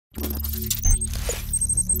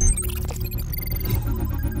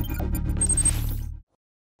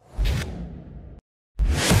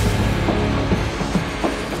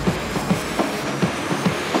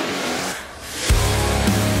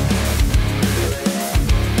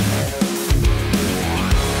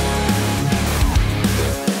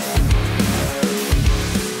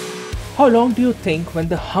How long do you think when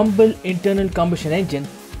the humble internal combustion engine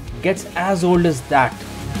gets as old as that?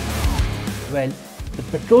 Well, the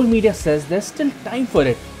petrol media says there's still time for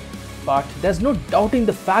it, but there's no doubting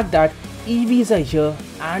the fact that EVs are here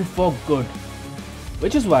and for good.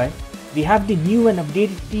 Which is why we have the new and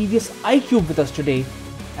updated TVS iQube with us today,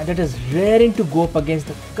 and it is raring to go up against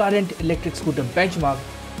the current electric scooter benchmark,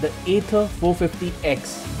 the Ather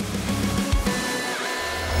 450X.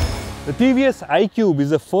 The TVS iQube is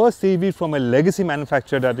the first EV from a legacy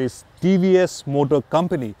manufacturer, that is TVS Motor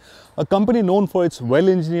Company, a company known for its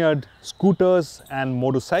well-engineered scooters and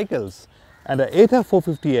motorcycles. And the Ather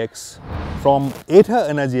 450X from Ather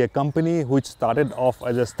Energy, a company which started off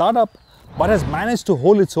as a startup but has managed to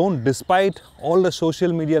hold its own despite all the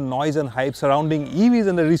social media noise and hype surrounding EVs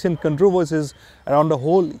and the recent controversies around the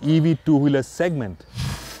whole EV two-wheeler segment.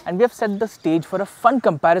 And we have set the stage for a fun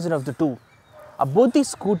comparison of the two. Are both these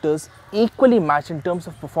scooters equally matched in terms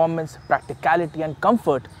of performance, practicality and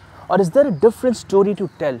comfort, or is there a different story to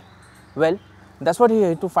tell? Well, that's what you're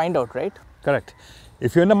here to find out, right? Correct.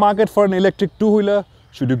 If you're in the market for an electric two-wheeler,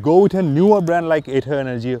 should you go with a newer brand like Ather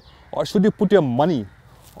Energy, or should you put your money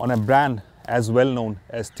on a brand as well known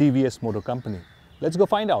as TVS Motor Company? Let's go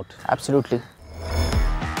find out. Absolutely.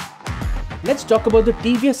 Let's talk about the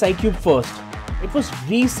TVS iQube first. It was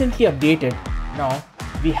recently updated. Now,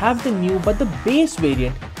 we have the new but the base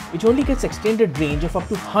variant, which only gets extended range of up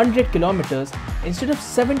to 100 kilometers instead of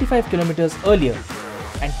 75 kilometers earlier.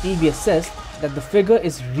 And TVS says that the figure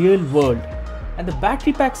is real world. And the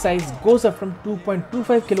battery pack size goes up from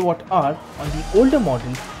 2.25 kilowatt hour on the older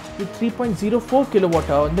model to 3.04 kilowatt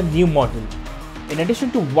hour on the new model. In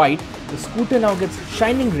addition to white, the scooter now gets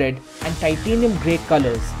shining red and titanium grey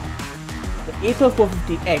colors. The Ather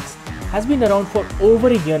 450X has been around for over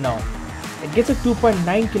a year now. It gets a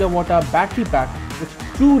 2.9 kilowatt hour battery pack with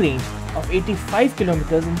true range of 85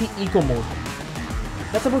 kilometers in the eco mode.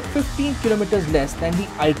 That's about 15 kilometers less than the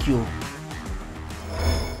iQube.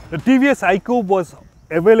 The TVS iQube was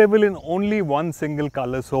available in only one single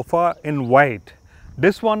color so far, in white.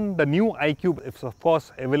 This one, the new iQube, is of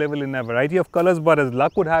course available in a variety of colors, but as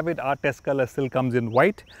luck would have it, our test color still comes in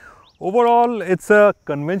white. Overall, it's a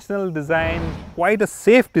conventional design, quite a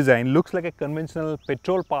safe design, looks like a conventional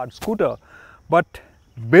petrol-powered scooter, but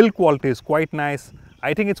build quality is quite nice.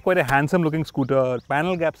 I think it's quite a handsome looking scooter.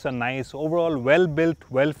 Panel gaps are nice. Overall, well built,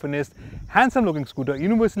 well finished, handsome looking scooter,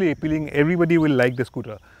 universally appealing. Everybody will like the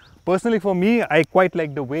scooter. Personally, for me, I quite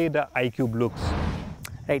like the way the iQube looks.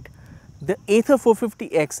 Right. The Ather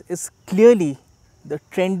 450X is clearly the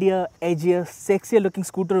trendier, edgier, sexier looking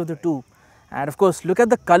scooter of the two. And of course, look at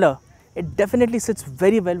the color. It definitely sits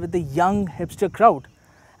very well with the young hipster crowd.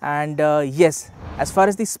 And yes, as far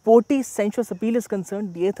as the sporty, sensuous appeal is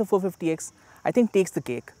concerned, the Ather 450X I think takes the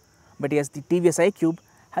cake. But yes, the TVS iQube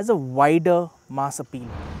has a wider mass appeal.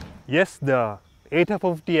 Yes, the Ather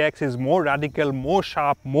 450X is more radical, more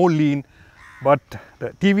sharp, more lean. But the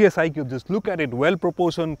TVS iQube, just look at it, well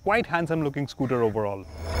proportioned, quite handsome looking scooter overall.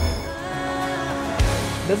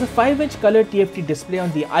 There's a 5-inch color TFT display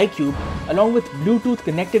on the iQube along with Bluetooth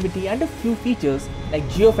connectivity and a few features like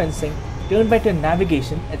geofencing, turn-by-turn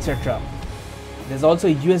navigation, etc. There's also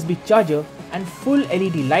a USB charger and full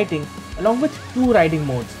LED lighting along with two riding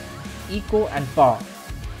modes, Eco and Power.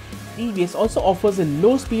 TVS also offers a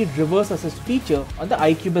low-speed reverse assist feature on the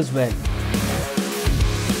iQube as well.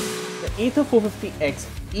 The Ather 450X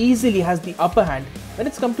easily has the upper hand when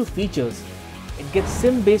it's come to features. It gets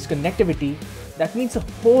SIM-based connectivity. That means a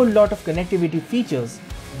whole lot of connectivity features.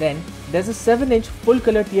 Then there's a 7-inch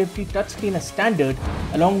full-color TFT touchscreen as standard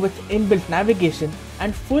along with inbuilt navigation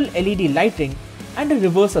and full LED lighting and a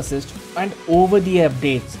reverse assist and over-the-air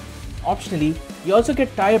updates. Optionally, you also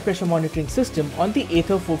get tire pressure monitoring system on the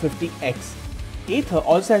Ather 450X. Ather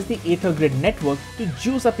also has the Ather Grid network to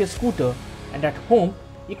juice up your scooter, and at home,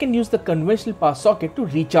 you can use the conventional power socket to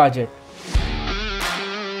recharge it.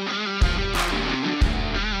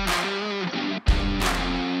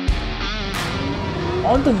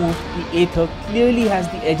 On the move, the Ather clearly has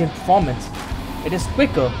the edge in performance. It is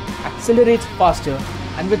quicker, accelerates faster,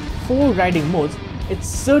 and with 4 riding modes, it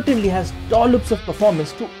certainly has dollops of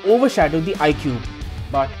performance to overshadow the iQube.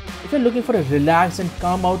 But if you're looking for a relaxed and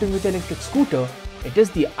calm outing with an electric scooter, it is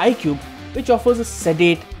the iQube which offers a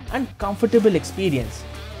sedate and comfortable experience.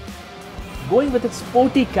 Going with its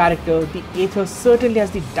sporty character, the Ather certainly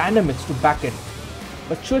has the dynamics to back it.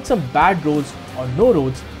 But should some bad roads or no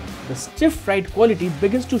roads, the stiff ride quality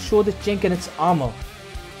begins to show the chink in its armor.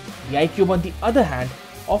 The iQube on the other hand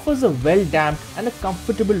offers a well-damped and a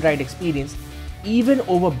comfortable ride experience even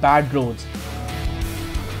over bad roads.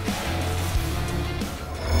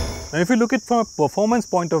 Now if you look at from a performance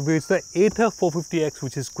point of view, it's the Ather 450X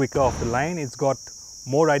which is quicker off the line. It's got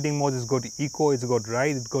more riding modes, it's got eco, it's got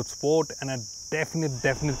ride, it's got sport, and a definite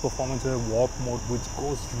performance with a warp mode which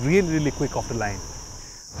goes really quick off the line.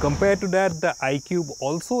 Compared to that, the iQube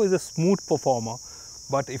also is a smooth performer,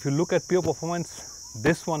 but if you look at pure performance,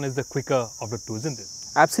 this one is the quicker of the two, isn't it?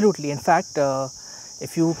 Absolutely. In fact,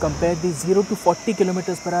 if you compare the 0 to 40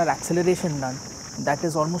 kilometers per hour acceleration run, that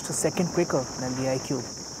is almost a second quicker than the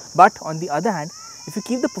iQube. But on the other hand, if you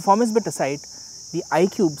keep the performance bit aside, the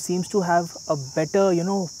iQube seems to have a better,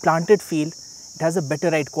 planted feel. It has a better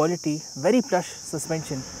ride quality, very plush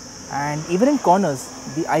suspension, and even in corners,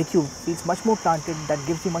 the iQube feels much more planted. That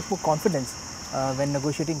gives you much more confidence when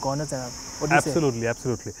negotiating corners. What do you say?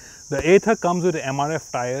 Absolutely. The Ather comes with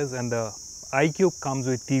MRF tires and the iQube comes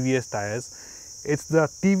with TVS tires. It's the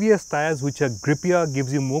TVS tires which are grippier,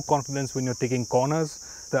 gives you more confidence when you're taking corners.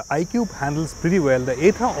 The iQube handles pretty well, the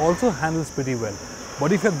Ather also handles pretty well.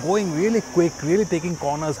 But if you're going really quick, really taking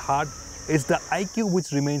corners hard, it's the iQube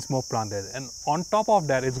which remains more planted. And on top of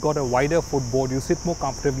that, it's got a wider footboard, you sit more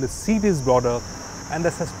comfortably, the seat is broader, and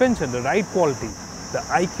the suspension, the ride quality, the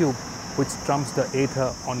iQube which trumps the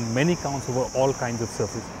Ather on many counts over all kinds of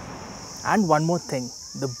surfaces. And one more thing,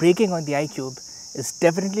 the braking on the iQube is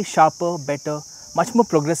definitely sharper, better, much more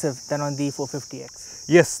progressive than on the 450X.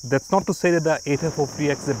 Yes, that's not to say that the Ather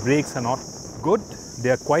 450X, the brakes are not good. They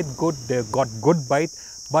are quite good, they've got good bite,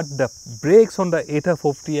 but the brakes on the Ather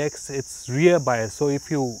 450X, it's rear bias. So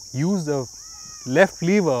if you use the left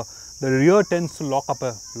lever, the rear tends to lock up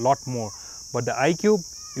a lot more. But the iQube,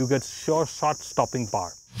 you get short stopping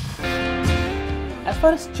power. As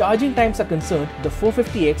far as charging times are concerned, the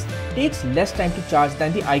 450X takes less time to charge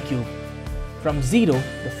than the iQube. From 0,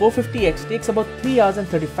 the 450X takes about 3 hours and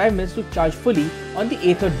 35 minutes to charge fully on the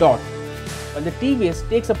Ather Dot, while the TVS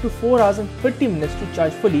takes up to 4 hours and 30 minutes to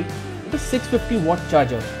charge fully with a 650 watt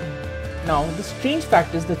charger. Now, the strange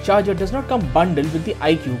fact is the charger does not come bundled with the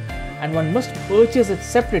iQube, and one must purchase it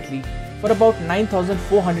separately for about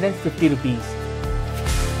 9,450 rupees.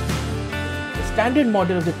 The standard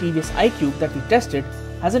model of the TVS iQube that we tested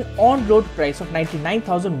has an on-road price of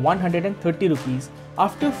 99,130 rupees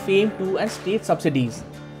after FAME 2 and state subsidies,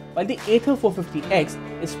 while the Ather 450X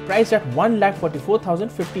is priced at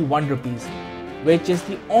 1,44,051 rupees, which is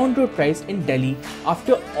the on-road price in Delhi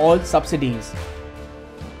after all subsidies.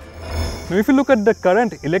 Now if you look at the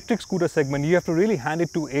current electric scooter segment, you have to really hand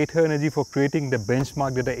it to Ather Energy for creating the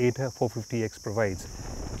benchmark that the Ather 450X provides.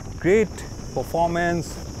 Great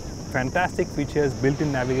performance, fantastic features,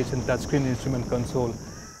 built-in navigation, touchscreen instrument console,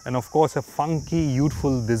 and of course a funky,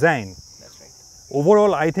 youthful design. That's right.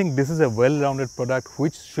 Overall, I think this is a well-rounded product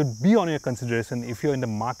which should be on your consideration if you're in the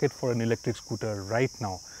market for an electric scooter right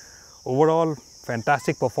now. Overall,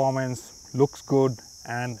 fantastic performance, looks good,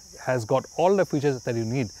 and has got all the features that you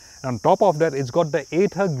need. And on top of that, it's got the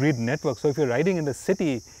Ather grid network. So if you're riding in the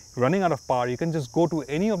city, running out of power, you can just go to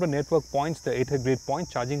any of the network points, the Ather grid point,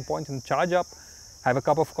 charging points, and charge up, have a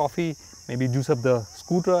cup of coffee, maybe juice up the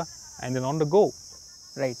scooter, and then on the go.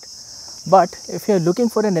 Right. But if you're looking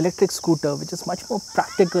for an electric scooter which is much more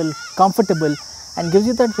practical, comfortable, and gives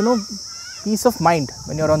you that, peace of mind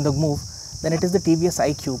when you're on the move, then it is the TVS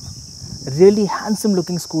iQube. Really handsome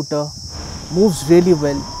looking scooter, moves really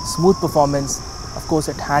well, smooth performance. Of course,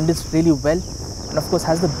 it handles really well, and of course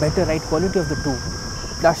has the better ride quality of the two.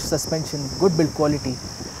 Plush suspension, good build quality,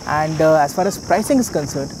 and as far as pricing is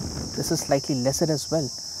concerned, this is slightly lesser as well.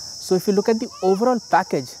 So if you look at the overall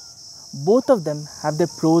package, both of them have their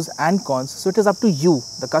pros and cons. So it is up to you,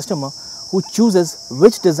 the customer, who chooses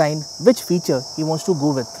which design, which feature he wants to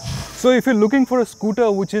go with. So if you're looking for a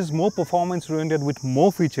scooter which is more performance oriented with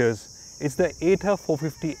more features, it's the Ather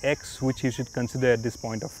 450X which you should consider at this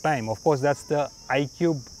point of time. Of course, that's the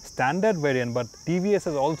iQube standard variant, but TVS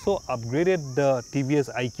has also upgraded the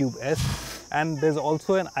TVS iQube S, and there's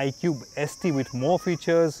also an iQube ST with more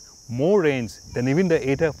features, more range than even the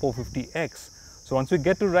Ather 450X. So once we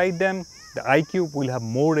get to ride them, the iQube will have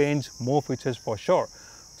more range, more features for sure.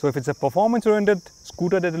 So if it's a performance oriented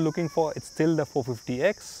scooter that you're looking for, it's still the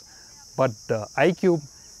 450X, but the iQube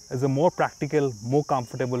is a more practical, more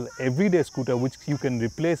comfortable everyday scooter which you can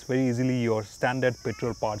replace very easily your standard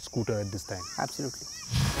petrol powered scooter at this time. Absolutely.